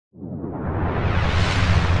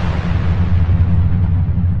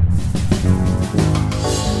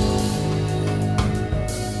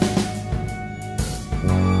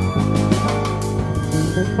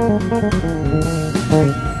Hey,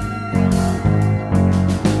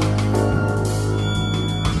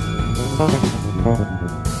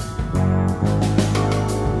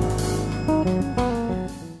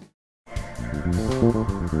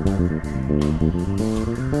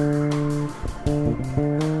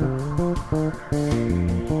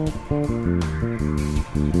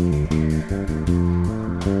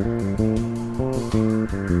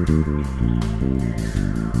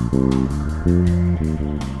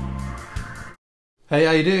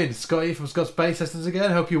 how you doing? Scotty from Scott's Bass Lessons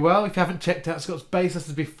again. Hope you're well. If you haven't checked out Scott's Bass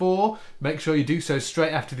Lessons before, make sure you do so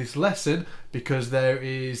straight after this lesson, because there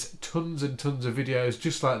is tons and tons of videos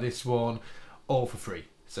just like this one, all for free.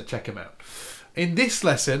 So check them out. In this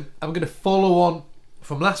lesson, I'm going to follow on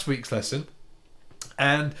from last week's lesson.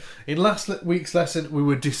 And in last week's lesson, we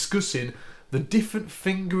were discussing the different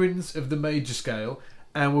fingerings of the major scale,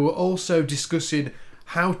 and we were also discussing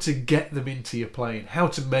how to get them into your playing, how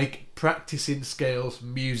to make practicing scales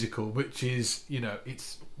musical, which is, you know,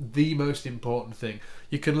 it's the most important thing.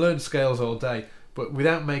 You can learn scales all day, but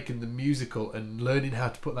without making them musical and learning how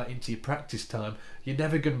to put that into your practice time, you're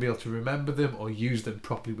never going to be able to remember them or use them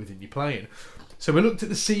properly within your playing. So we looked at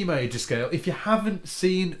the C major scale. If you haven't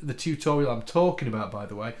seen the tutorial I'm talking about, by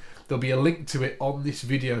the way, there'll be a link to it on this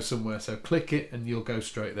video somewhere, so click it and you'll go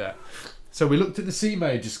straight there. So we looked at the C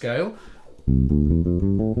major scale.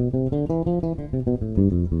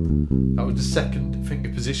 That was the second finger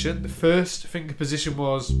position. The first finger position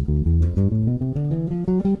was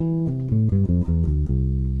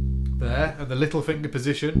there, and the little finger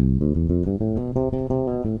position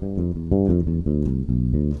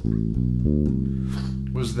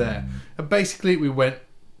was there. And basically we went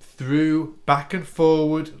through back and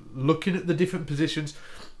forward, looking at the different positions,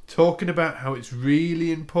 talking about how it's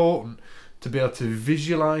really important to be able to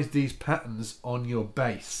visualize these patterns on your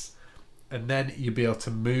bass, and then you'll be able to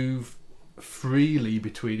move freely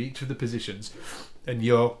between each of the positions, and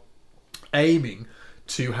you're aiming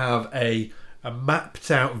to have a mapped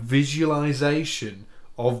out visualization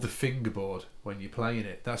of the fingerboard when you're playing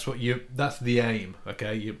it. That's the aim.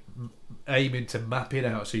 Okay, you're aiming to map it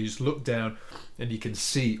out, so you just look down and you can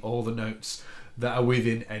see all the notes that are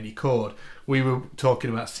within any chord. We were talking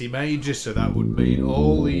about C major, so that would mean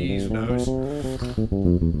all these notes, and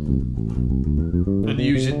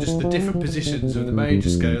using just the different positions of the major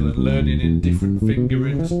scale and learning in different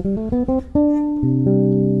fingerings to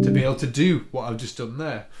be able to do what I've just done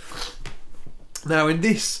there. Now in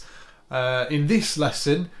this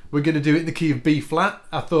lesson, we're going to do it in the key of B flat.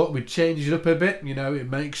 I thought we'd change it up a bit, you know,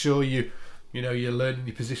 make sure you're learning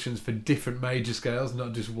your positions for different major scales,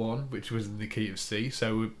 not just one, which was in the key of C.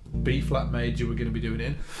 So B flat major we're going to be doing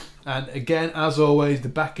in. And again, as always, the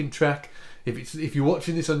backing track, if you're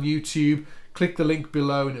watching this on YouTube, click the link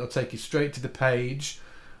below and it'll take you straight to the page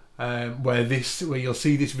where you'll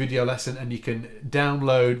see this video lesson, and you can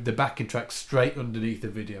download the backing track straight underneath the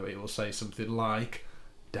video. It will say something like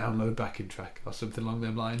download backing track or something along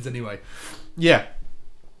them lines. Anyway, yeah.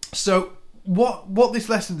 So what this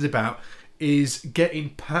lesson's about is getting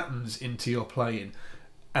patterns into your playing.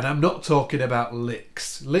 And I'm not talking about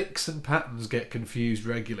licks. Licks and patterns get confused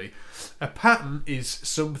regularly. A pattern is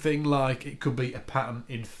something like, it could be a pattern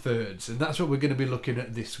in thirds, and that's what we're going to be looking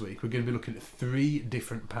at this week. We're going to be looking at 3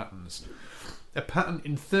 different patterns. A pattern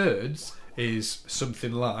in thirds is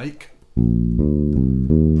something like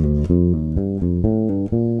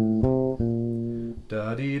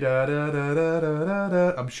da dee da da da da da da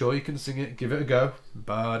da. I'm sure you can sing it. Give it a go.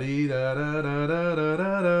 Ba dee da da da da da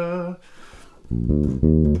da da.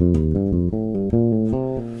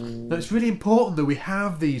 Now it's really important that we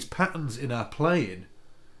have these patterns in our playing,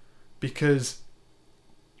 because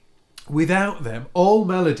without them, all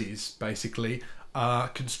melodies basically are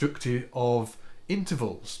constructed of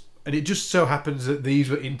intervals, and it just so happens that these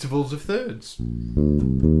were intervals of thirds.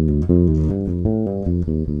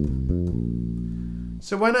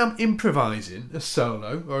 So when I'm improvising a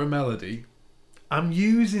solo or a melody, I'm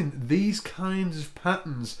using these kinds of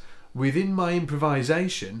patterns within my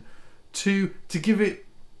improvisation to give it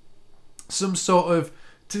some sort of,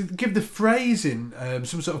 to give the phrasing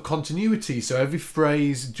some sort of continuity, so every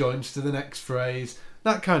phrase joins to the next phrase,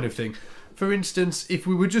 that kind of thing. For instance, if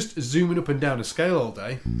we were just zooming up and down a scale all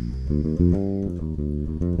day,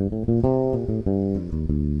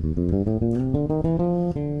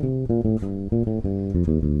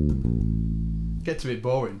 gets a bit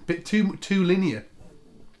boring, a bit too linear.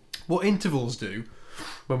 What intervals do,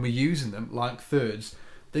 when we're using them, like thirds,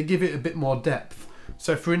 they give it a bit more depth.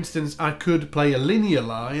 So for instance, I could play a linear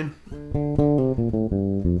line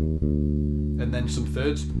and then some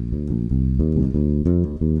thirds.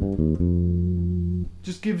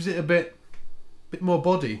 just gives it a bit more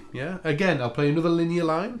body. Yeah. Again, I'll play another linear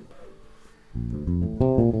line.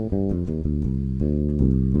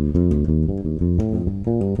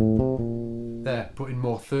 There, putting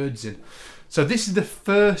more thirds in. So this is the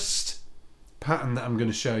first pattern that I'm going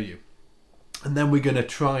to show you, and then we're going to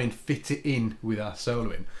try and fit it in with our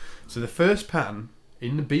soloing. So the first pattern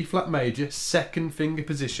in the B flat major, second finger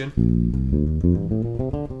position,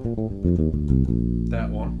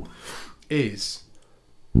 that one, is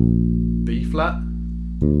B flat,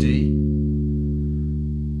 D,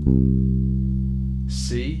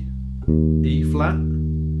 C, E flat,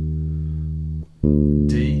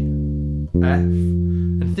 D, F,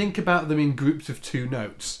 and think about them in groups of 2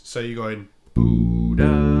 notes. So you're going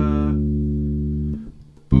Buddha,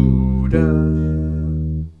 Buddha,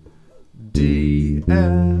 D,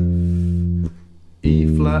 F,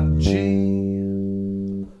 E flat, G,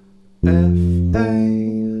 F,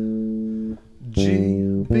 A,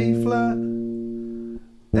 G, B flat,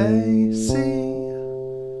 A, C,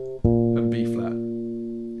 and B flat.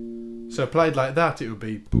 So played like that, it would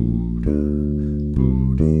be Buddha,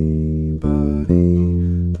 Booty, Buddy.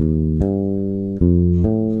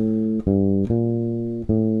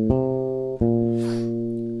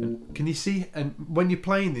 Can you see? And when you're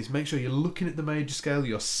playing this, make sure you're looking at the major scale.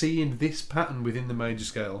 You're seeing this pattern within the major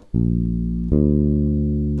scale.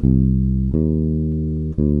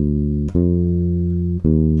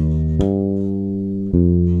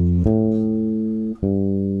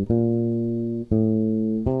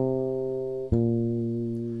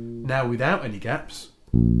 Now without any gaps.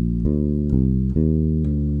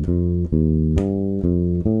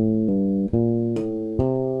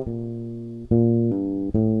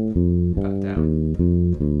 Back down.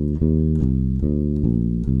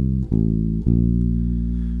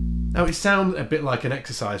 Now it sounds a bit like an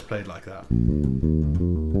exercise played like that.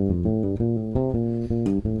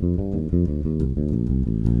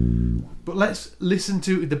 But let's listen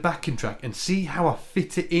to the backing track and see how I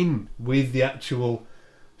fit it in with the actual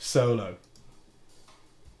solo.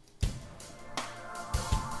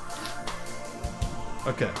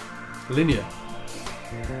 Okay, linear.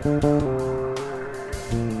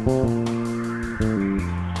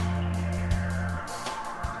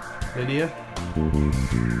 Linear.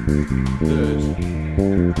 Thirds.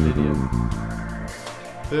 Linear.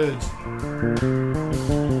 Thirds.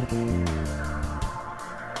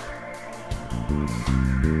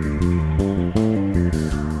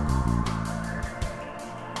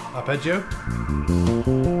 Arpeggio.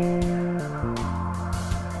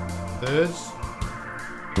 Thirds.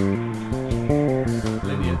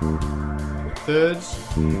 Linear. Thirds.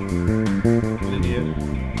 Linear.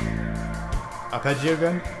 Arpeggio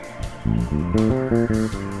again.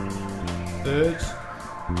 Thirds.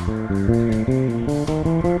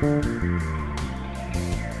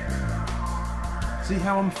 See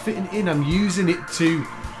how I'm fitting in? I'm using it to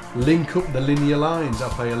link up the linear lines. I'll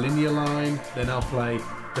play a linear line, then I'll play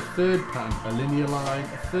the third pattern, a linear line,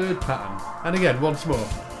 a third pattern, and again once more.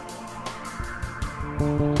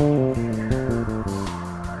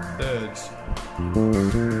 Thirds,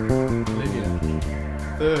 linear,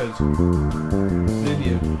 thirds,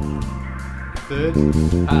 linear, thirds. It's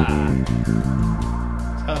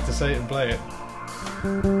hard to say it and play it.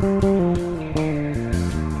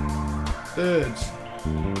 Thirds.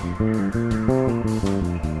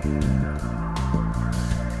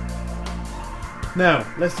 Now,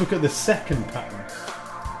 let's look at the second pattern.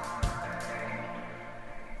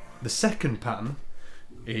 The second pattern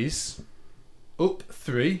is up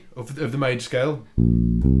 3 of the major scale,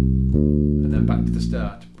 and then back to the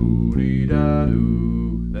start.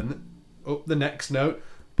 Boo-dee-da-doo. Then up the next note.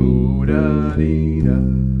 Boo-da-dee-da.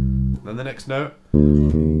 Then the next note.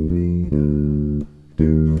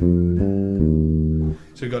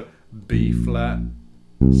 So we've got B flat,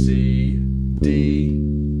 C, D,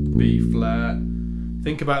 B flat.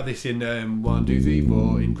 Think about this in 1, 2, 3,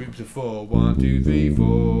 4 in groups of 4. 1, 2, 3,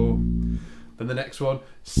 4. Then the next one,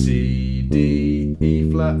 C, D, E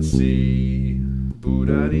flat, C, boo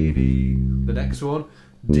da dee dee. The next one,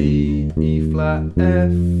 D, E flat,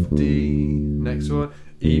 F, D. Next one,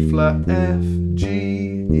 E flat, F,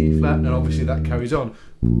 G, E flat, and obviously that carries on.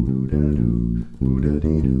 Boo da doo, boo da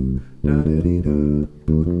dee doo, da da dee da,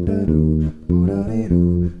 boo da doo, boo da dee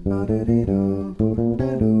doo, da da dee da, boo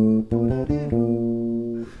da doo, boo da dee doo.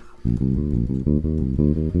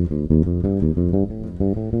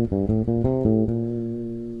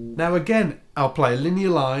 Now again, I'll play linear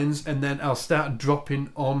lines and then I'll start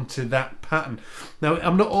dropping onto that pattern. Now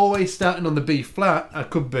I'm not always starting on the B flat. I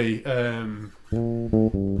could be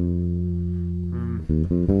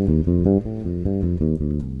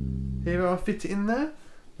here. I'll fit it in there.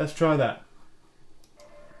 Let's try that.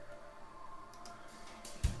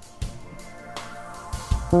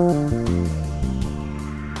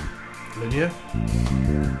 Linear.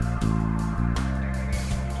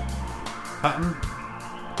 Pattern.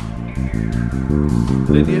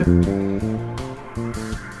 Linear.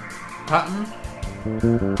 Pattern.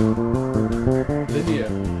 Linear.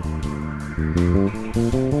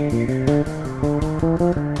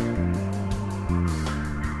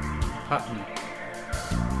 Pattern.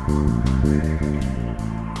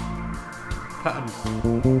 Pattern.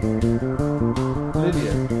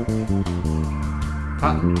 Linear.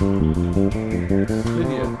 Pattern.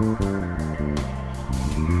 Linear.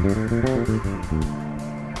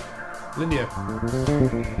 Linear.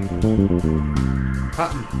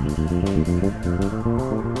 Pattern.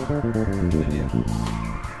 Linear.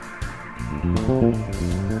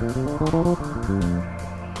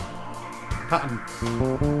 Pattern.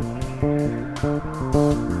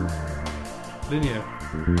 Linear.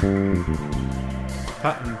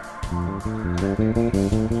 Pattern.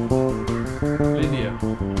 Linear.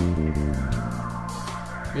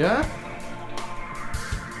 Yeah?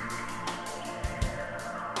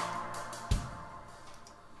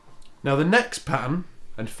 Now the next pattern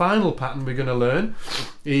and final pattern we're going to learn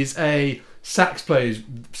is a sax players.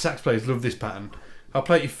 Sax players love this pattern. I'll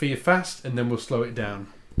play it for you fast and then we'll slow it down.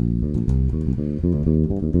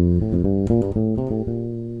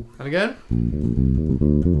 And again.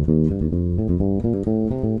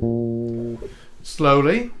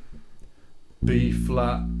 Slowly. B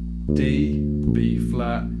flat, D, B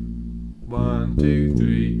flat. 1, 2,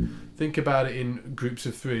 3. Think about it in groups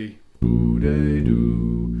of 3. Boo de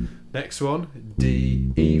doo. Next one,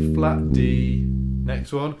 D, E flat, D.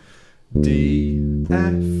 Next one, D,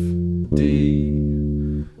 F, D.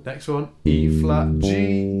 Next one, E flat,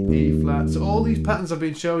 G, E flat. So all these patterns I've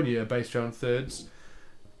been showing you are based around thirds.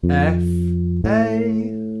 F,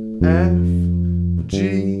 A, F,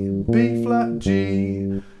 G, B flat,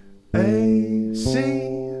 G, A, C,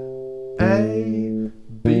 A,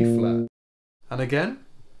 B flat. And again.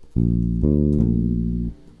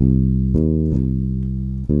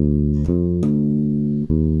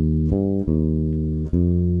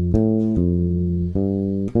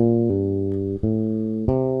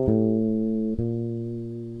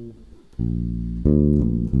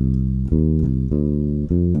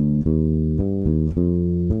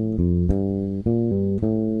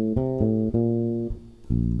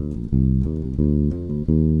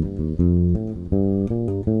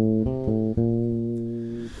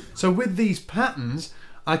 So with these patterns,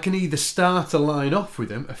 I can either start a line off with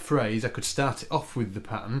them, a phrase, I could start it off with the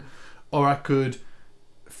pattern, or I could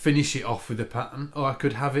finish it off with the pattern, or I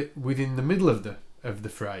could have it within the middle of the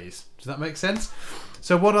phrase. Does that make sense?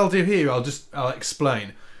 So what I'll do here, I'll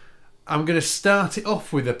explain. I'm going to start it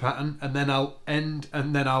off with a pattern, and then I'll end,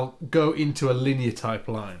 and then I'll go into a linear type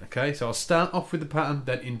line. Okay, so I'll start off with the pattern,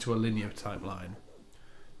 then into a linear type line.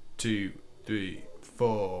 2, 3,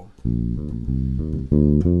 4.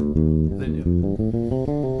 Linear.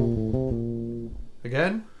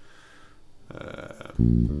 Again.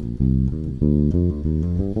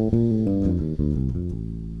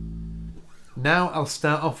 Now I'll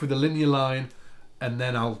start off with a linear line, and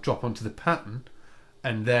then I'll drop onto the pattern,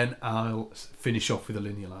 and then I'll finish off with a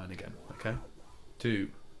linear line again. Okay, 2,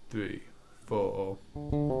 3, 4.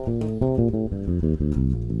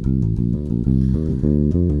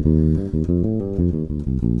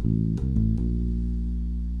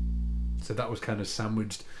 So that was kind of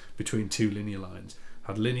sandwiched between 2 linear lines.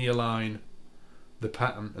 Had linear line, the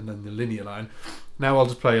pattern, and then the linear line. Now I'll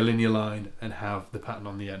just play a linear line and have the pattern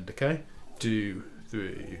on the end. Okay, 2,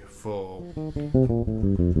 3, 4.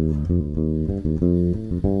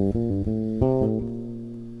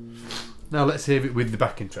 Now let's hear it with the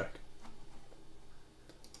backing track.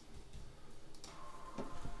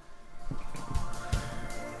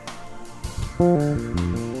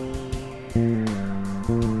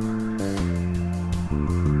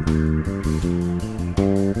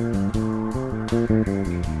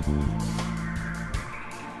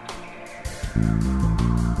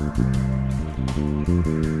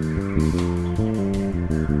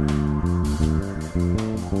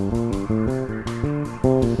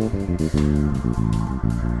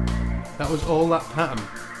 That was all that pattern.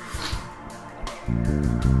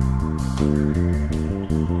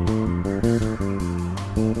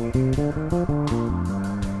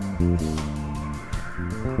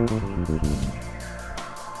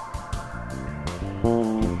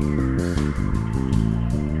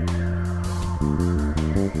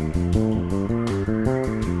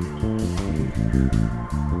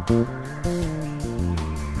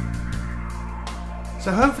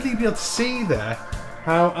 So hopefully be able to see there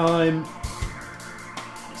how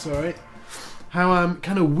I'm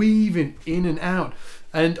kind of weaving in and out.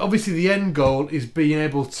 And obviously the end goal is being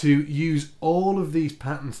able to use all of these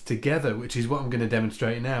patterns together, which is what I'm going to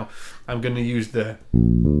demonstrate now. I'm going to use the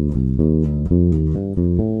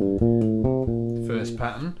first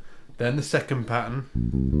pattern, then the second pattern,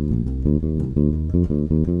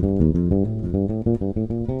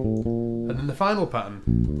 and then the final pattern,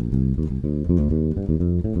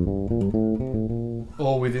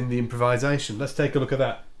 all within the improvisation. Let's take a look at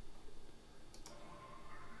that.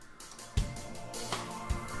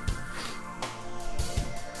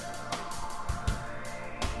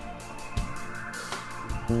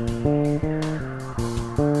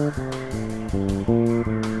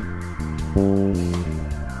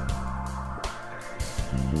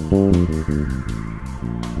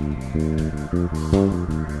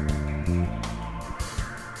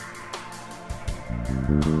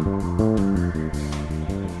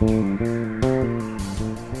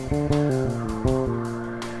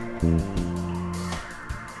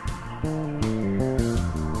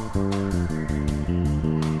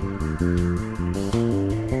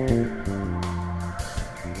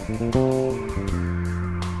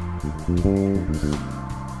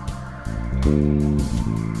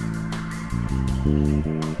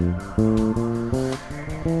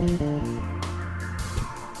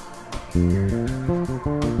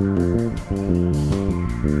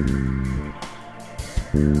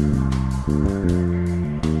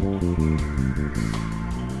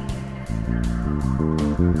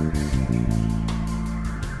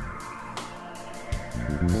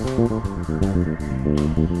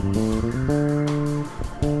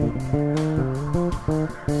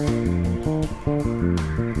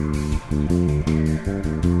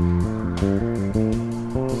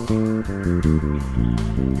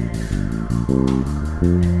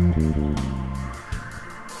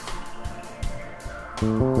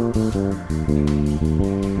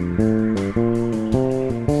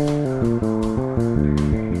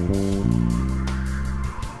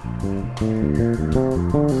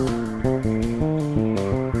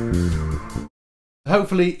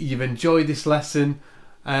 Hopefully you've enjoyed this lesson.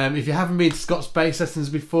 If you haven't been to Scott's Bass Lessons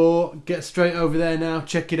before, get straight over there now,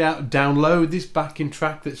 check it out, download this backing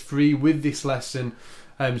track that's free with this lesson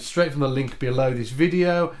straight from the link below this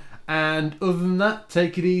video. And other than that,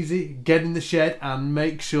 take it easy, get in the shed and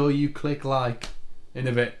make sure you click like. In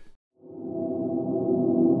a bit.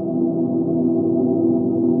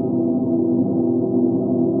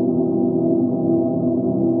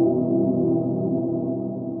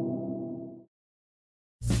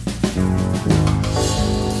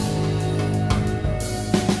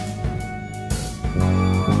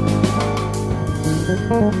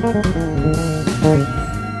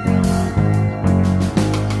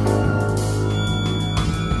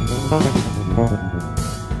 Thank you.